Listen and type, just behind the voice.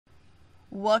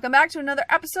Welcome back to another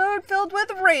episode filled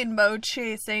with rainbow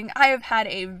chasing. I have had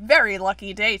a very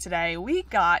lucky day today. We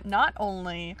got not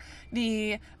only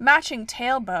the matching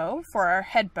tail bow for our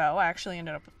head bow, I actually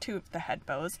ended up with two of the head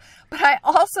bows, but I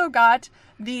also got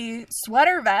the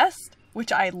sweater vest,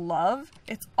 which I love.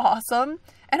 It's awesome.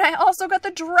 And I also got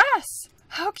the dress.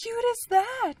 How cute is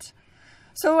that?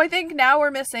 So I think now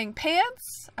we're missing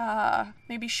pants,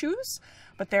 maybe shoes.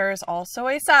 But there is also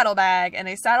a saddlebag and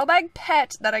a saddlebag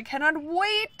pet that I cannot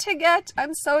wait to get.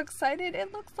 I'm so excited.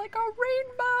 It looks like a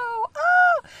rainbow.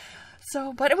 Oh!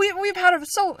 But we've had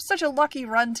such a lucky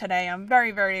run today. I'm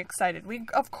very, very excited. We,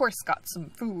 of course, got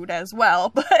some food as well.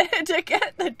 But to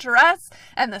get the dress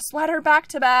and the sweater back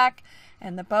to back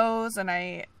and the bows, and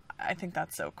I think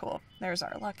that's so cool. There's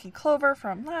our lucky Clover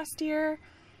from last year.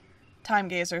 Time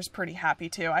Gazer's pretty happy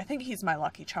too. I think he's my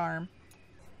lucky charm.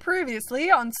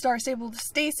 Previously on Stable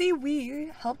Stacy,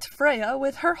 we helped Freya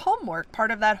with her homework.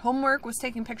 Part of that homework was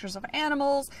taking pictures of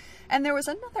animals, and there was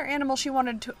another animal she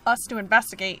wanted us to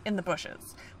investigate in the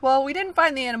bushes. Well, we didn't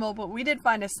find the animal, but we did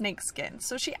find a snake skin,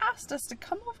 so she asked us to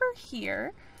come over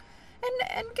here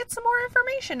and get some more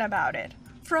information about it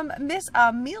from Miss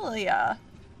Amelia,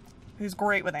 who's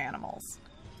great with animals.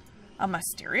 A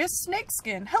mysterious snake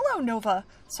skin. Hello, Nova.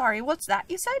 Sorry, what's that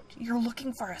you said? You're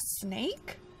looking for a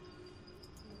snake?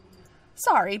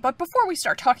 Sorry, but before we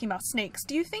start talking about snakes,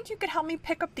 do you think you could help me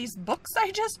pick up these books I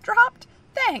just dropped?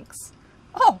 Thanks.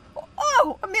 Oh,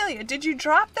 Amelia, did you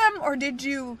drop them or did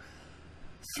you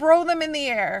throw them in the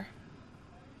air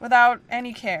without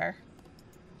any care?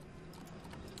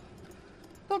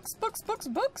 Books, books, books,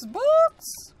 books,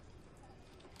 books.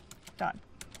 Done.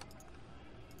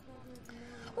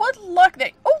 What luck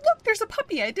that— oh, look, there's a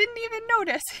puppy. I didn't even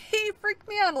notice. He freaked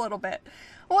me out a little bit.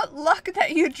 What luck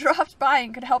that you dropped by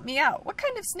and could help me out. What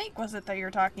kind of snake was it that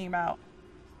you're talking about?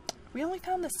 We only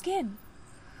found the skin.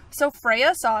 So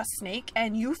Freya saw a snake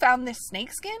and you found this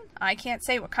snake skin? I can't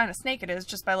say what kind of snake it is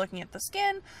just by looking at the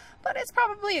skin, but it's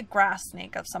probably a grass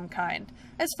snake of some kind.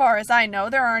 As far as I know,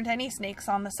 there aren't any snakes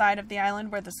on the side of the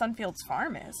island where the Sunfields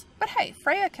farm is. But hey,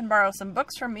 Freya can borrow some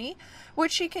books from me,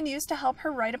 which she can use to help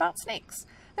her write about snakes.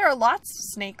 There are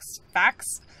lots of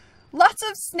lots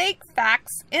of snake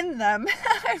facts in them.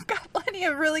 I've got plenty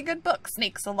of really good books.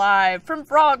 Snakes Alive, From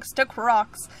Frogs to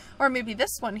Crocs, or maybe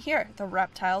this one here, The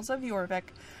Reptiles of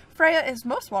Jorvik. Freya is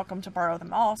most welcome to borrow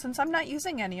them all since I'm not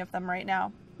using any of them right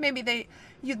now. Maybe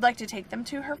you'd like to take them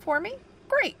to her for me?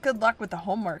 Great, good luck with the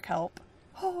homework help.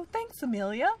 Oh, thanks,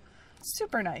 Amelia.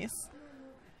 Super nice.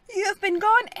 You've been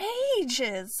gone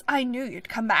ages. I knew you'd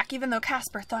come back even though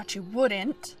Casper thought you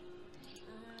wouldn't.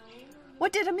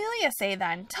 What did Amelia say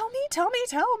then? Tell me, tell me,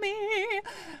 tell me.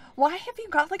 Why have you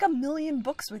got like 1,000,000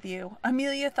 books with you?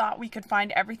 Amelia thought we could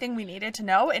find everything we needed to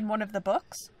know in one of the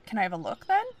books. Can I have a look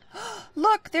then?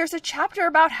 Look, there's a chapter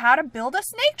about how to build a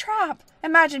snake trap.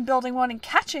 Imagine building one and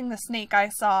catching the snake I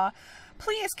saw.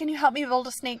 Please, can you help me build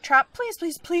a snake trap? Please,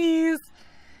 please, please.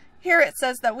 Here it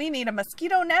says that we need a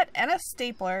mosquito net and a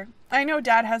stapler. I know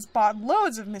Dad has bought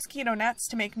loads of mosquito nets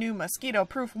to make new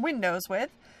mosquito-proof windows with.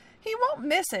 He won't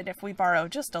miss it if we borrow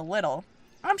just a little.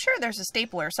 I'm sure there's a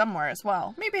stapler somewhere as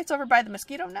well. Maybe it's over by the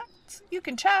mosquito nets. You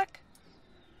can check.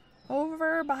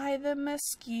 Over by the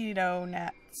mosquito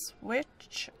nets,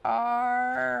 which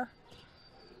are—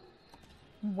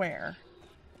 where?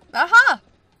 Aha!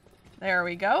 There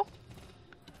we go.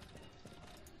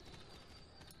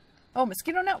 Oh,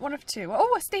 mosquito net 1 of 2.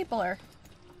 Oh, a stapler.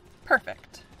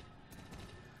 Perfect.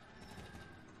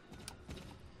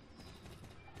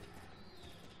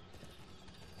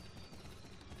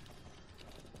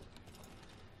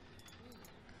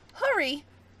 Hurry!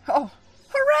 Oh,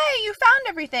 hooray! You found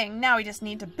everything! Now we just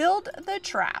need to build the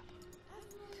trap.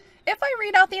 If I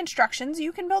read out the instructions,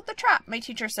 you can build the trap. My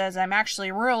teacher says I'm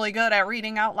actually really good at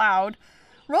reading out loud.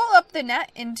 Roll up the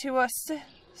net into a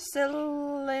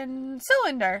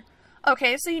cylinder.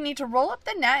 Okay, so you need to roll up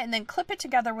the net and then clip it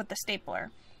together with the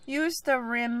stapler. Use the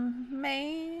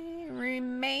remainder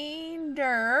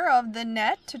of the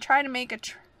net to try to make a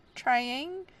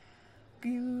triangular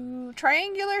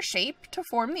shape to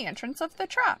form the entrance of the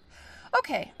trap.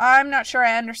 Okay, I'm not sure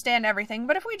I understand everything,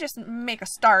 but if we just make a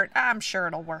start, I'm sure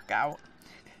it'll work out.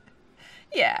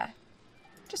 Yeah,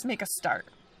 just make a start.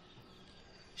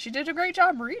 She did a great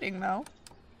job reading, though.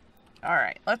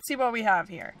 Alright, let's see what we have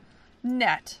here.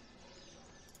 Net.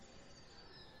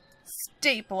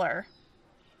 Stapler.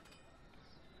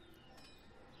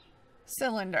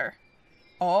 Cylinder.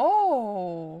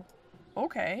 Oh,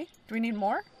 okay. Do we need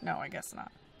more? No, I guess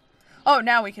not. Oh,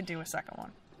 now we can do a second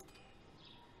one.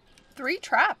 3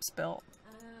 traps built.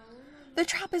 The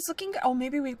trap is looking good. Oh,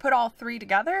 maybe we put all 3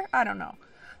 together? I don't know.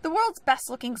 The world's best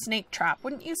looking snake trap,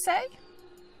 wouldn't you say?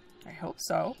 I hope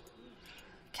so.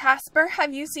 Casper,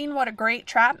 have you seen what a great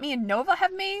trap me and Nova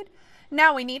have made?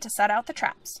 Now we need to set out the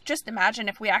traps. Just imagine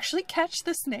if we actually catch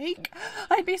the snake.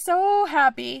 I'd be so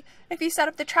happy. If you set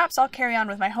up the traps, I'll carry on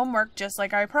with my homework just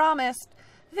like I promised.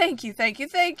 Thank you, thank you,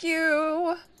 thank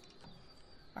you.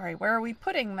 Alright, where are we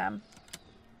putting them?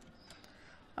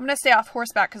 I'm going to stay off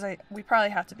horseback because we probably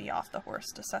have to be off the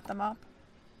horse to set them up.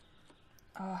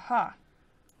 Aha.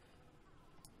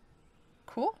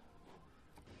 Cool.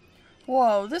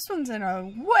 Whoa, this one's in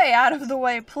a way out of the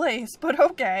way place, but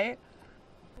okay.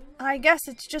 I guess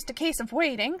it's just a case of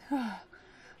waiting.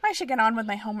 I should get on with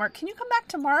my homework. Can you come back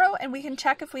tomorrow and we can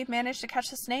check if we've managed to catch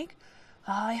the snake?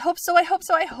 I hope so, I hope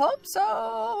so, I hope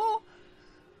so.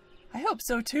 I hope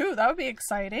so too, that would be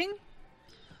exciting.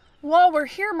 While we're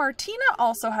here, Martina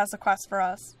also has a quest for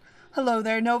us. Hello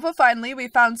there, Nova. Finally, we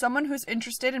found someone who's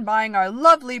interested in buying our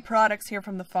lovely products here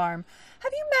from the farm.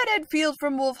 Have you met Ed Field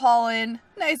from Wolf Hall Inn?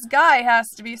 Nice guy, has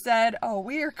to be said. Oh,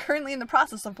 we are currently in the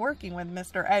process of working with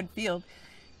Mr. Ed Field.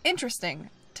 Interesting,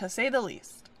 to say the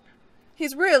least.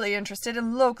 He's really interested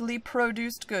in locally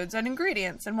produced goods and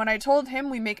ingredients, and when I told him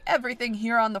we make everything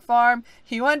here on the farm,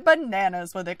 he went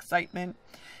bananas with excitement.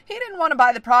 He didn't want to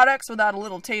buy the products without a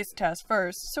little taste test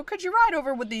first, so could you ride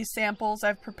over with these samples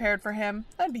I've prepared for him?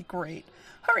 That'd be great.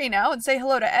 Hurry now and say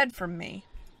hello to Ed from me.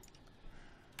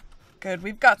 Good,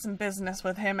 we've got some business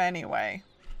with him anyway.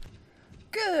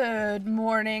 Good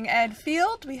morning, Ed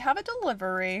Field. We have a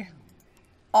delivery.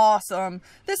 Awesome.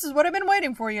 This is what I've been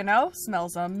waiting for, you know.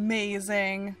 Smells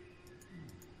amazing.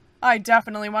 I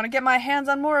definitely want to get my hands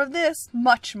on more of this.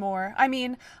 Much more. I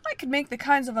mean, I could make the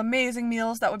kinds of amazing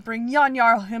meals that would bring Jan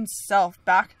Jarl himself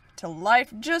back to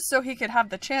life just so he could have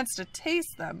the chance to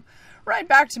taste them. Ride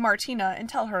back to Martina and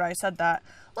tell her I said that.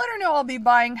 Let her know I'll be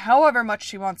buying however much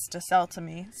she wants to sell to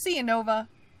me. See you, Nova.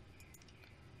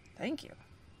 Thank you.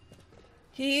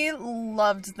 He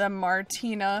loved them,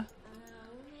 Martina.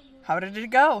 How did it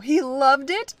go? He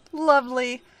loved it?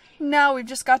 Lovely. Now we've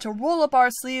just got to roll up our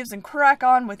sleeves and crack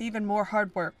on with even more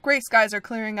hard work. Gray skies are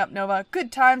clearing up, Nova.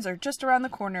 Good times are just around the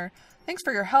corner. Thanks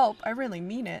for your help. I really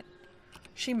mean it.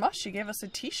 She gave us a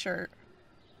t-shirt.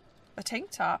 A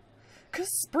tank top. 'Cause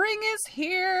spring is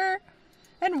here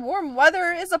and warm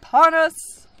weather is upon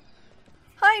us.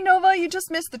 Hi, Nova. You just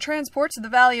missed the transport to the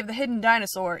Valley of the Hidden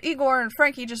Dinosaur. Igor and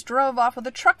Frankie just drove off with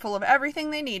a truck full of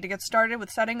everything they need to get started with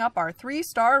setting up our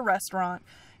 3-star restaurant.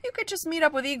 You could just meet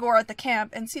up with Igor at the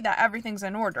camp and see that everything's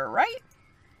in order, right?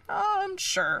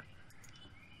 Sure.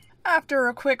 After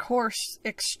a quick horse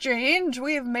exchange,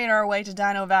 we've made our way to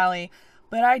Dino Valley,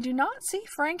 but I do not see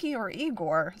Frankie or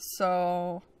Igor,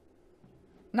 so...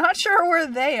 Not sure where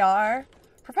they are.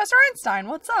 Professor Einstein,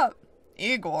 what's up?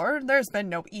 Igor? There's been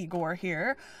no Igor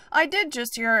here. I did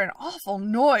just hear an awful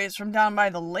noise from down by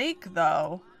the lake,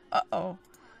 though. Uh-oh.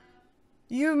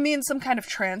 You mean some kind of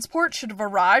transport should have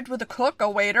arrived with a cook, a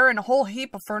waiter, and a whole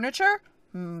heap of furniture?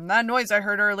 That noise I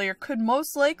heard earlier could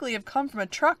most likely have come from a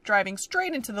truck driving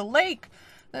straight into the lake.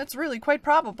 That's really quite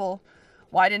probable.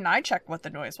 Why didn't I check what the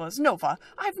noise was? Nova,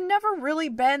 I've never really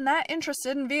been that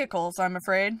interested in vehicles, I'm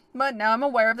afraid. But now I'm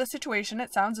aware of the situation,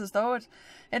 it sounds as though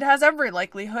it has every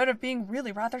likelihood of being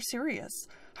really rather serious.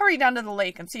 Hurry down to the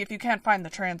lake and see if you can't find the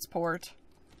transport.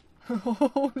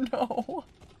 Oh, no.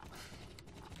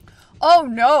 Oh,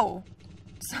 no.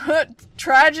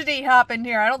 Tragedy happened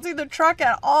here. I don't see the truck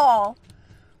at all.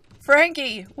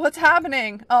 Frankie, what's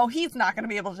happening? Oh, he's not going to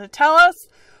be able to tell us.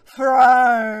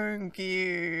 Frankie.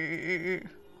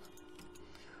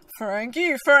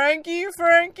 Frankie, Frankie,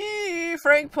 Frankie.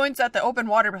 Frank points at the open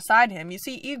water beside him. You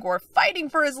see Igor fighting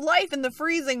for his life in the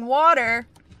freezing water.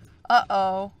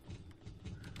 Uh-oh.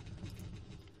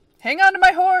 Hang on to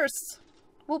my horse.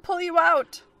 We'll pull you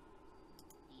out.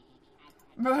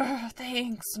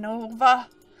 Thanks, Nova.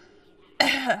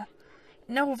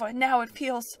 Nova, now it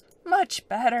feels much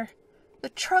better. The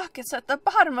truck is at the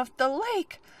bottom of the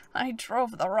lake. I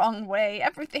drove the wrong way.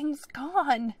 Everything's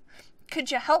gone.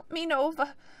 Could you help me,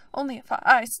 Nova? Only if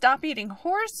I stop eating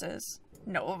horses.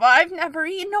 Nova, I've never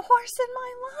eaten a horse in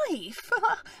my life.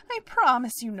 I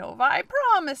promise you, Nova. I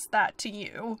promise that to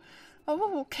you.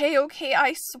 Oh, okay,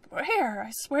 I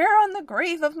swear on the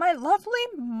grave of my lovely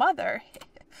mother.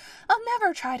 I'll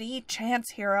never try to eat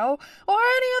Chance Hero, or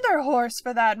any other horse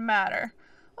for that matter.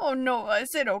 Oh, Nova,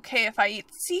 is it okay if I eat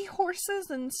seahorses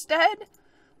instead?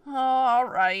 All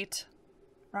right.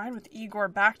 Ride with Igor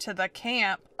back to the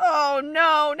camp. Oh,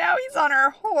 no, now he's on our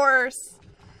horse.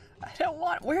 I don't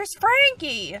want... Where's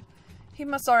Frankie? He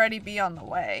must already be on the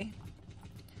way.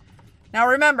 Now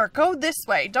remember, go this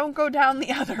way. Don't go down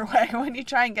the other way when you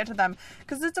try and get to them,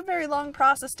 because it's a very long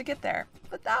process to get there.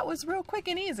 But that was real quick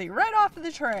and easy, right off of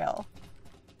the trail.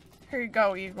 Here you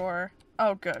go, Igor.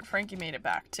 Oh good, Frankie made it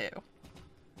back too.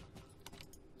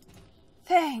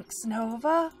 Thanks,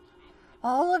 Nova.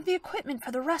 All of the equipment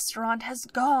for the restaurant has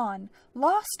gone.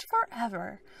 Lost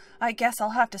forever. I guess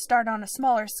I'll have to start on a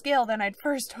smaller scale than I'd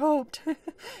first hoped.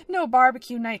 No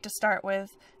barbecue night to start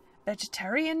with.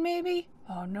 Vegetarian, maybe?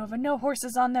 Oh, Nova, no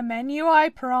horses on the menu, I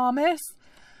promise.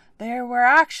 There were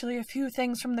actually a few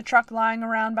things from the truck lying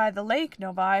around by the lake,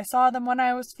 Nova. I saw them when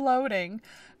I was floating.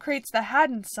 Crates that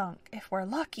hadn't sunk. If we're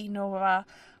lucky, Nova.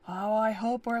 Oh, I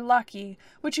hope we're lucky.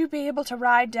 Would you be able to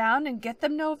ride down and get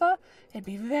them, Nova? It'd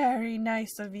be very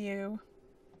nice of you.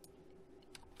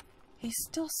 He's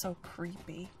still so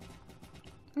creepy.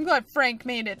 I'm glad Frank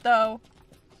made it, though.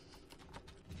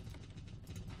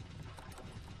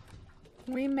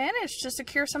 We managed to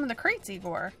secure some of the crates,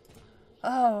 Igor.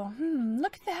 Oh,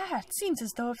 look at that. Seems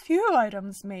as though a few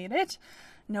items made it.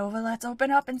 Nova, let's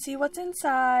open up and see what's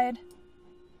inside.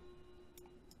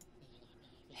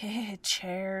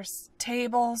 Chairs,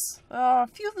 tables, oh, a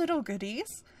few little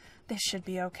goodies. This should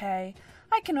be okay.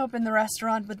 I can open the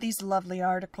restaurant with these lovely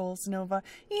articles, Nova,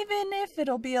 even if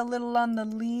it'll be a little on the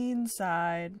lean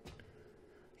side.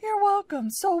 You're welcome,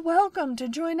 so welcome to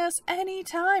join us any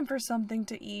time for something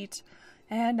to eat.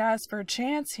 And as for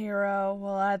Chance Hero,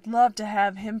 well, I'd love to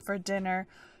have him for dinner.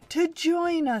 To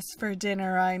join us for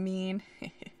dinner, I mean.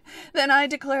 Then I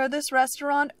declare this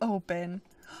restaurant open.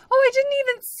 Oh, I didn't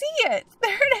even see it!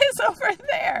 There it is over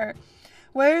there!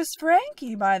 Where's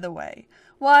Frankie, by the way?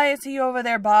 Why is he over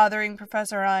there bothering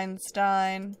Professor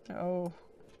Einstein? Oh.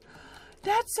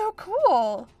 That's so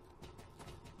cool!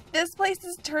 This place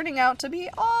is turning out to be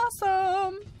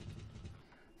awesome!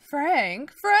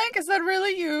 Frank? Frank, is that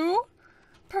really you?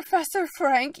 Professor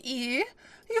Frank E?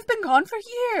 You've been gone for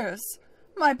years!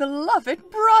 My beloved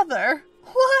brother!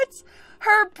 What?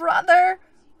 Her brother?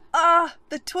 Ah,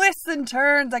 the twists and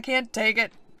turns, I can't take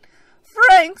it.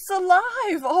 Frank's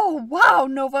alive! Oh, wow,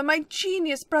 Nova, my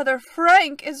genius brother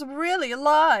Frank is really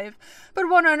alive. But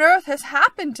what on earth has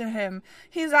happened to him?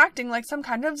 He's acting like some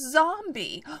kind of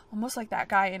zombie, almost like that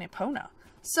guy in Epona.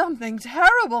 Something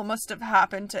terrible must have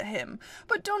happened to him.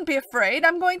 But don't be afraid,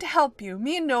 I'm going to help you.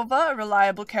 Me and Nova, a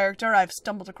reliable character I've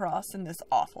stumbled across in this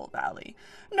awful valley.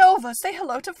 Nova, say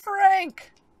hello to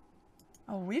Frank!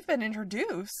 Oh, we've been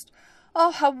introduced.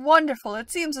 Oh, how wonderful.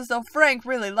 It seems as though Frank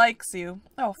really likes you.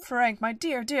 Oh, Frank, my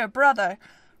dear, dear brother.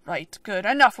 Right, good.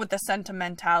 Enough with the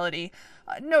sentimentality.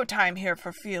 No time here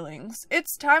for feelings.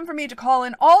 It's time for me to call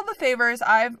in all the favors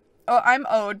I'm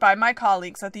owed by my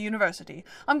colleagues at the university.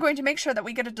 I'm going to make sure that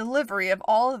we get a delivery of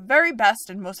all the very best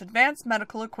and most advanced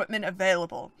medical equipment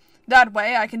available. That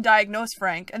way I can diagnose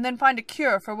Frank and then find a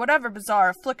cure for whatever bizarre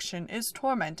affliction is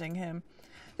tormenting him.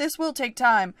 This will take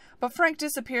time, but Frank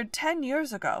disappeared 10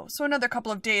 years ago, so another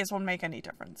couple of days won't make any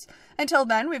difference. Until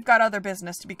then, we've got other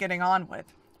business to be getting on with.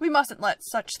 We mustn't let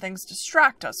such things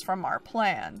distract us from our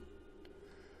plan.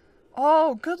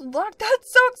 Oh, good luck.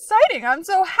 That's so exciting. I'm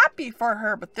so happy for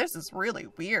her, but this is really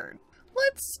weird.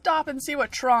 Let's stop and see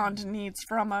what Trond needs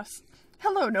from us.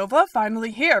 Hello, Nova.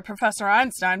 Finally here. Professor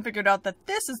Einstein figured out that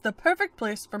this is the perfect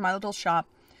place for my little shop.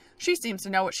 She seems to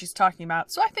know what she's talking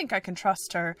about, so I think I can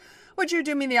trust her. Would you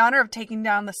do me the honor of taking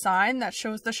down the sign that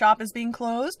shows the shop is being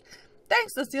closed?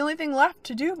 Thanks, that's the only thing left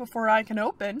to do before I can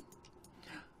open.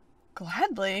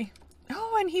 Gladly.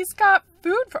 Oh, and he's got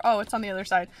food for... Oh, it's on the other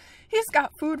side. He's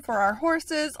got food for our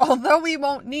horses, although we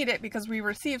won't need it because we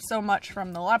received so much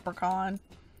from the leprechaun.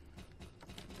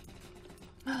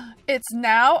 It's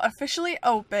now officially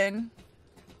open.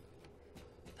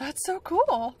 That's so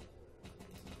cool.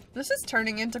 This is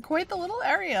turning into quite the little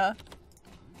area.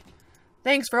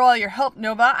 Thanks for all your help,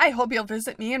 Nova. I hope you'll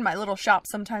visit me in my little shop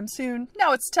sometime soon.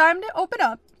 Now it's time to open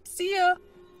up. See ya.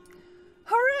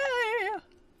 Hooray!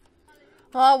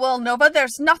 Oh, well, Nova,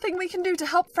 there's nothing we can do to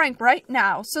help Frank right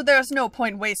now, so there's no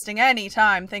point wasting any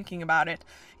time thinking about it.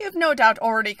 You've no doubt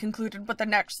already concluded what the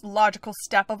next logical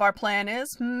step of our plan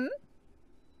is,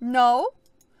 No?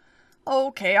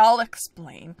 Okay, I'll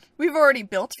explain. We've already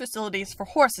built facilities for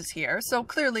horses here, so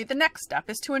clearly the next step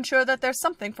is to ensure that there's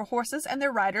something for horses and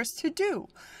their riders to do.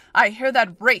 I hear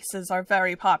that races are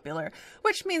very popular,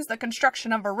 which means the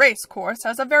construction of a race course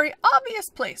has a very obvious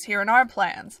place here in our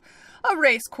plans. A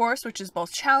race course which is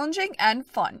both challenging and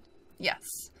fun.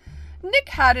 Yes. Nick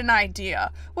had an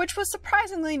idea, which was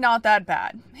surprisingly not that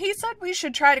bad. He said we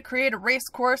should try to create a race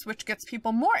course which gets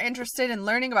people more interested in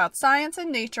learning about science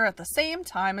and nature at the same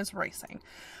time as racing,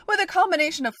 with a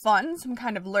combination of fun, some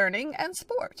kind of learning, and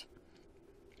sport.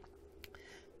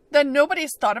 Then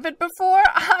nobody's thought of it before?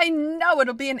 I know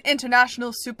it'll be an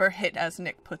international super hit, as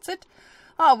Nick puts it.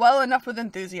 Ah, well, enough with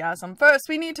enthusiasm. First,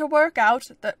 we need to work out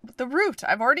that the route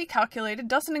I've already calculated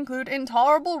doesn't include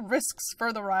intolerable risks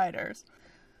for the riders.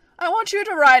 I want you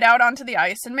to ride out onto the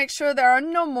ice and make sure there are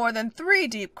no more than 3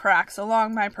 deep cracks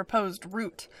along my proposed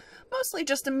route. Mostly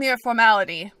just a mere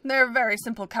formality. They're very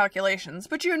simple calculations,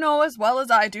 but you know as well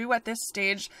as I do at this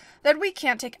stage that we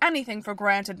can't take anything for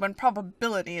granted when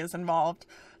probability is involved.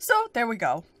 So, there we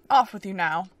go. Off with you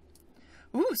now.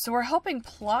 Ooh, so we're helping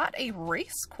plot a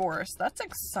race course. That's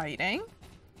exciting.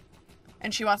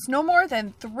 And she wants no more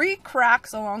than 3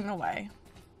 cracks along the way.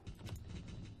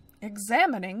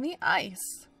 Examining the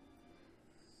ice.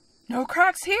 No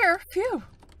cracks here. Phew.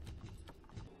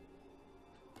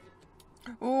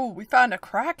 Ooh, we found a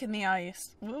crack in the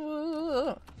ice.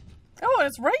 Ooh. Oh,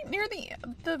 it's right near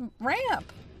the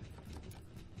ramp.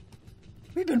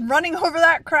 We've been running over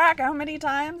that crack how many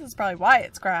times? That's probably why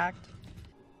it's cracked.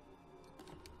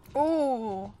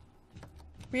 Ooh.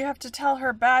 We have to tell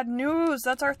her bad news.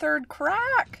 That's our 3rd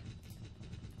crack.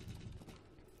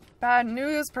 Bad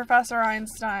news, Professor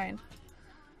Einstein.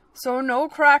 So no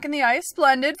crack in the ice.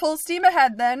 Splendid. Full steam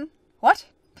ahead then. What?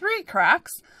 3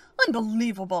 cracks?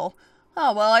 Unbelievable.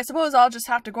 Oh, well, I suppose I'll just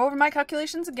have to go over my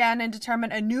calculations again and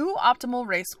determine a new optimal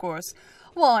race course.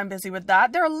 While I'm busy with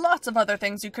that, there are lots of other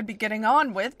things you could be getting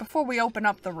on with before we open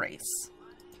up the race.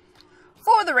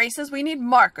 For the races, we need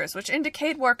markers, which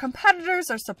indicate where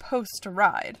competitors are supposed to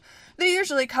ride. They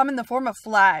usually come in the form of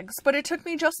flags, but it took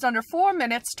me just under 4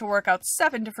 minutes to work out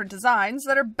 7 different designs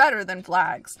that are better than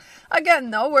flags. Again,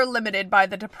 though, we're limited by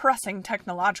the depressing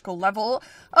technological level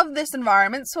of this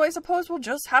environment, so I suppose we'll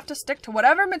just have to stick to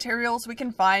whatever materials we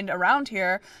can find around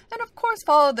here, and of course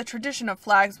follow the tradition of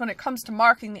flags when it comes to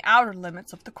marking the outer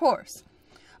limits of the course.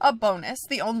 A bonus,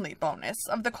 the only bonus,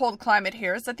 of the cold climate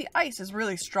here is that the ice is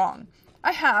really strong.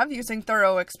 I have, using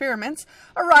thorough experiments,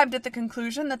 arrived at the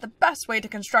conclusion that the best way to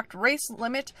construct race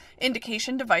limit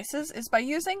indication devices is by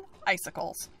using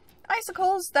icicles.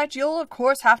 Icicles that you'll of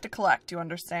course have to collect, you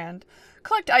understand.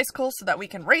 Collect icicles so that we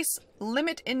can race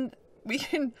limit in... we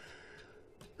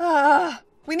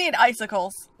need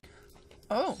icicles.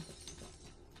 Oh.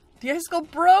 The icicle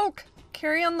broke!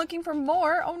 Carry on looking for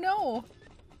more? Oh no.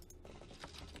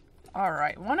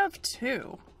 Alright, 1 of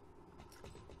 2.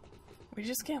 We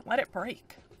just can't let it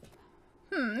break.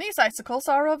 These icicles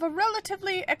are of a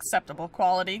relatively acceptable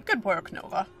quality. Good work,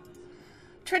 Nova.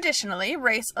 Traditionally,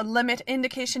 race limit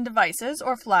indication devices,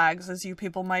 or flags as you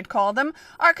people might call them,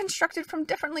 are constructed from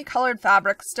differently colored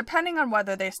fabrics depending on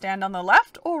whether they stand on the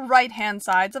left or right-hand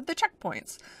sides of the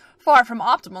checkpoints. Far from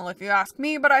optimal if you ask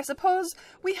me, but I suppose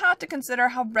we have to consider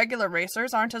how regular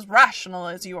racers aren't as rational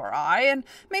as you or I, and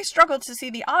may struggle to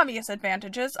see the obvious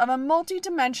advantages of a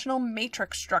multi-dimensional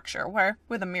matrix structure where,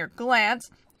 with a mere glance,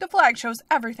 the flag shows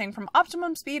everything from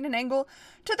optimum speed and angle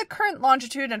to the current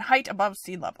longitude and height above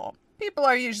sea level. People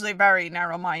are usually very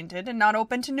narrow-minded and not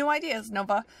open to new ideas,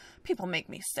 Nova. People make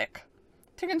me sick.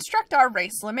 To construct our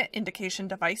race limit indication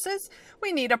devices,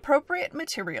 we need appropriate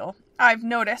material. I've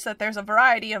noticed that there's a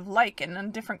variety of lichen in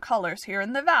different colors here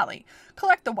in the valley.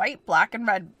 Collect the white, black, and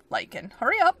red lichen.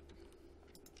 Hurry up!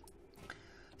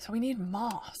 So we need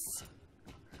moss.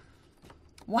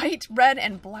 White, red,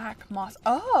 and black moss.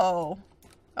 Oh!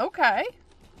 Okay.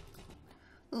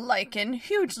 Lichen,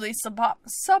 hugely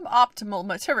suboptimal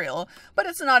material, but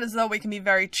it's not as though we can be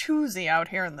very choosy out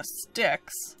here in the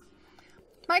sticks.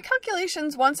 My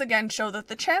calculations once again show that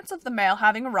the chance of the mail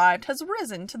having arrived has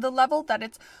risen to the level that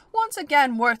it's once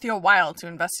again worth your while to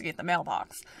investigate the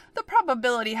mailbox. The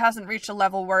probability hasn't reached a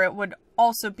level where it would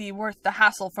also be worth the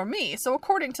hassle for me, so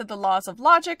according to the laws of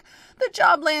logic, the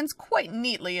job lands quite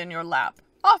neatly in your lap.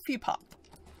 Off you pop.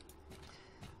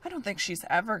 I don't think she's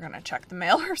ever gonna check the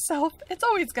mail herself. It's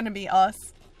always gonna be us.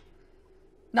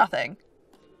 Nothing.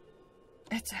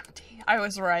 It's empty. I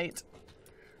was right.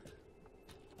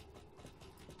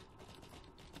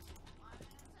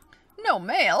 No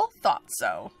mail? Thought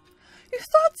so. You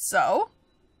thought so?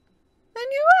 Then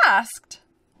you asked.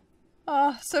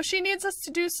 So she needs us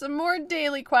to do some more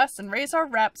daily quests and raise our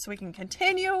rep so we can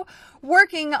continue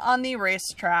working on the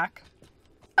racetrack.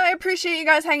 I appreciate you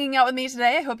guys hanging out with me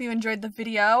today. I hope you enjoyed the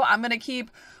video. I'm gonna keep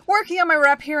working on my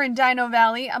rep here in Dino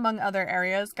Valley, among other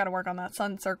areas. Gotta work on that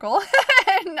sun circle.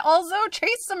 And also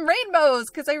chase some rainbows,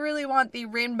 because I really want the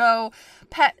rainbow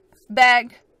pet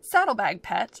bag, saddlebag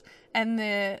pet. And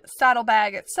the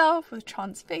saddlebag itself with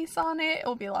Tron's face on it. It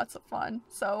will be lots of fun.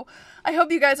 So I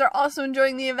hope you guys are also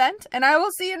enjoying the event, and I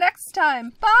will see you next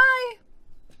time. Bye!